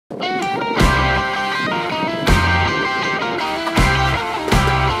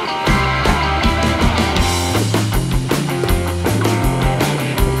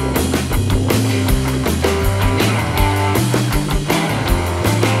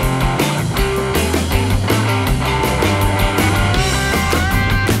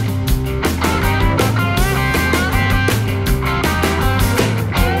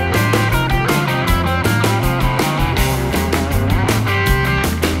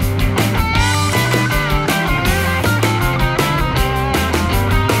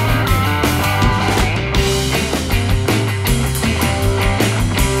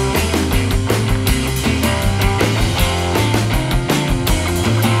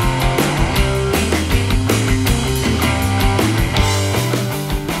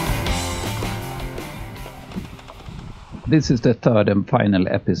This is the third and final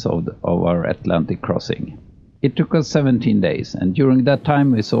episode of our Atlantic crossing. It took us 17 days, and during that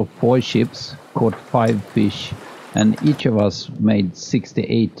time we saw 4 ships, caught 5 fish, and each of us made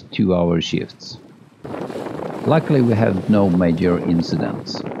 68 2-hour shifts. Luckily we had no major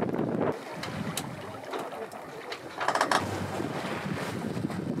incidents.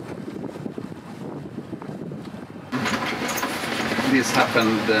 This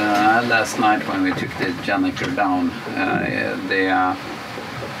happened last night when we took the Janniker down.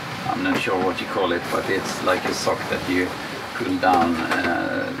 I'm not sure what you call it, but it's like a sock that you pull down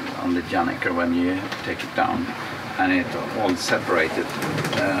on the Janniker when you take it down, and it all separated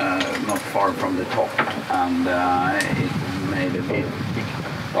not far from the top, and it made a big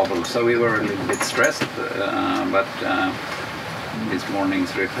bubble. So we were a little bit stressed, but this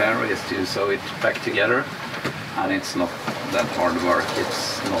morning's repair is to sew it back together. And it's not that hard work.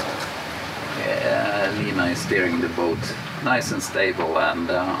 It's not. Lina is steering the boat nice and stable,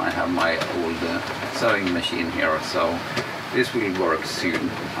 and I have my old sewing machine here, so this will work soon.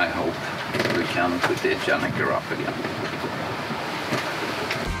 I hope we can put the Janniker up again.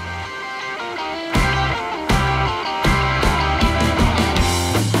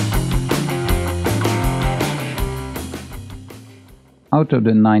 Out of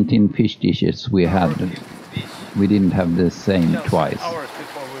the 19 fish dishes we had, we didn't have the same twice.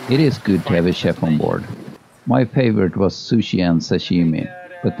 It is good to have a chef on board. My favorite was sushi and sashimi,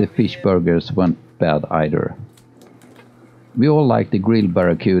 but the fish burgers weren't bad either. We all liked the grilled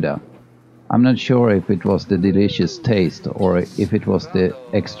barracuda. I'm not sure if it was the delicious taste or if it was the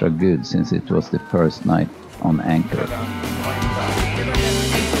extra good since it was the first night on anchor.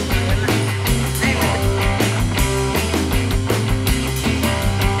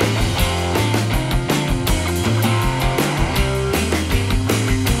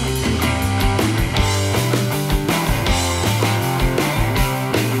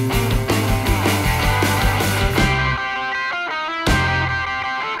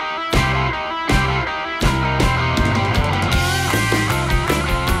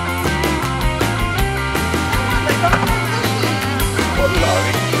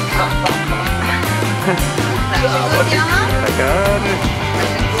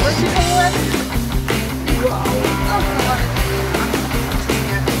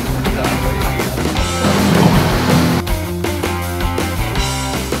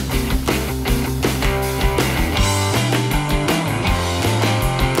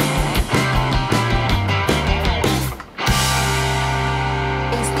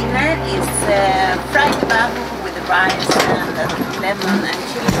 Fried tomato with rice and lemon and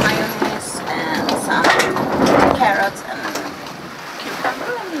chili mayonnaise and some carrots and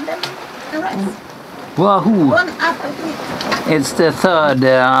cucumber and lemon and rice. Wahoo! 1 apple each. It's the third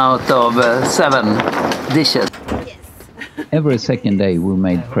out of 7 dishes. Yes. Every second day we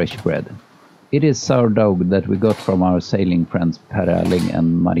made fresh bread. It is sourdough that we got from our sailing friends Per Erling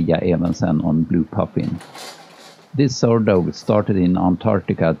and Maria Evensen on Blue Puffin. This sourdough started in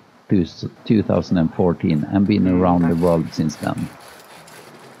Antarctica 2014 and been around the world since then.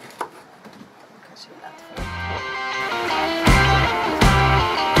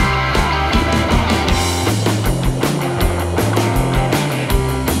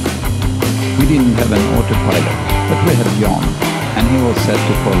 We didn't have an autopilot, but we had Jan, and he was set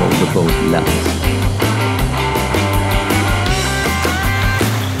to follow the boat Laens.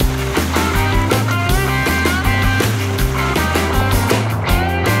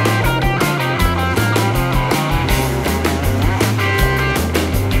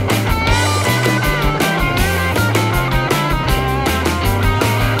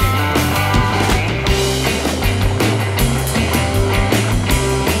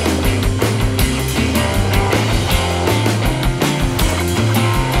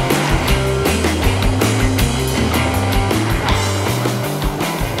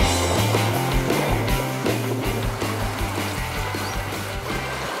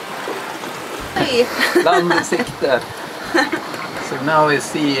 Land i sikte. So now we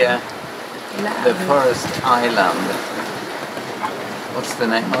see the first island. What's the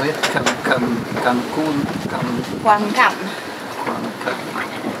name of it? Cancun? Huancan.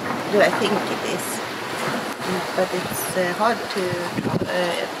 Do I think it is? But it's hard to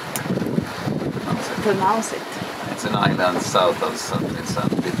pronounce it. It's an island south of St.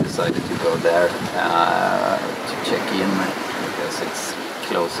 Vincent. We decided to go there to check in because it's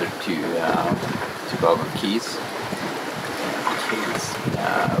closer to Tobago Keys,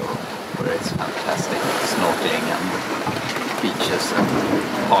 where it's fantastic snorkeling and beaches and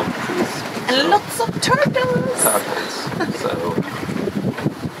palm trees. And lots of turtles! So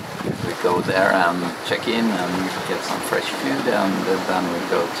we go there and check in and get some fresh food, and then we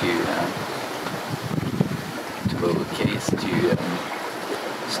go to a case to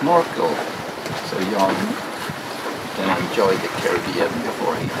snorkel. So Jan can enjoy the Caribbean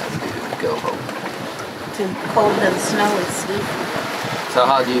before he has to go home. Too cold and snowy sleep. So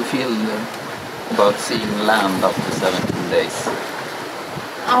how do you feel about seeing land after 17 days?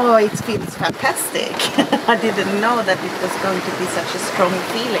 Oh, it feels fantastic. I didn't know that it was going to be such a strong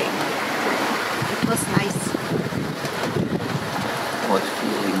feeling. It was nice. What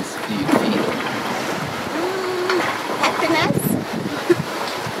feelings do you feel? Happiness.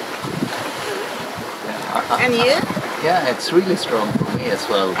 And you? Yeah, it's really strong for me as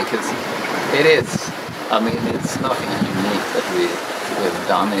well, because it is. I mean, it's nothing unique that we've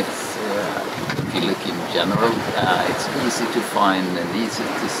done. It's if you look in general, it's easy to find and easy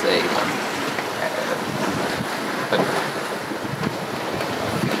to sail, but I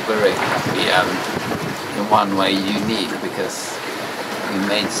feel very happy and in one way unique, because we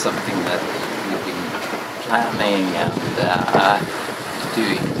made something that we've been planning and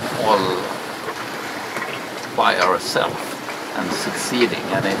doing all by ourselves and succeeding,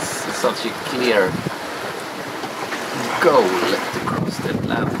 and it's such a clear goal to cross the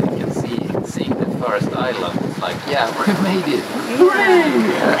Atlantic and seeing the first island. It's like, yeah, we made it.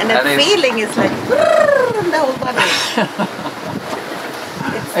 Yeah. And the feeling is like in the whole body.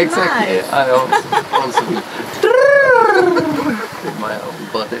 It's exactly. nice. I also in my whole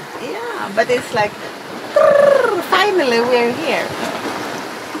body. Yeah, but it's like finally we're here.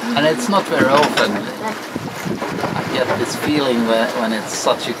 And it's not very often I get this feeling when it's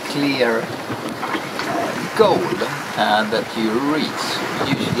such a clear goal that you reach.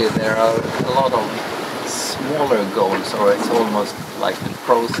 Usually there are a lot of smaller goals, or it's almost like the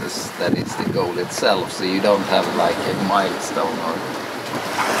process that is the goal itself, so you don't have like a milestone or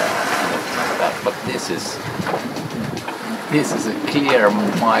anything like that. But this is a clear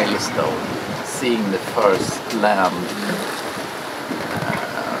milestone, seeing the first land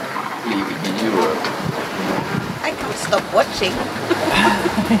leaving Europe. I can't stop watching.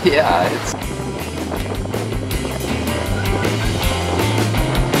 Yeah, it's...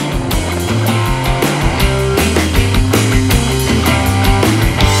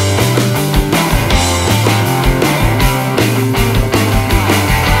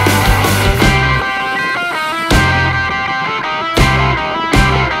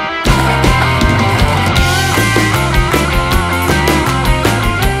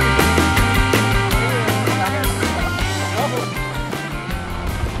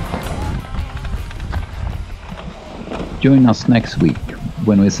 Join us next week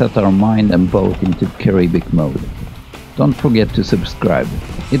when we set our mind and boat into Caribbean mode. Don't forget to subscribe.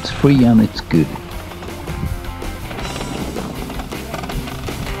 It's free and it's good.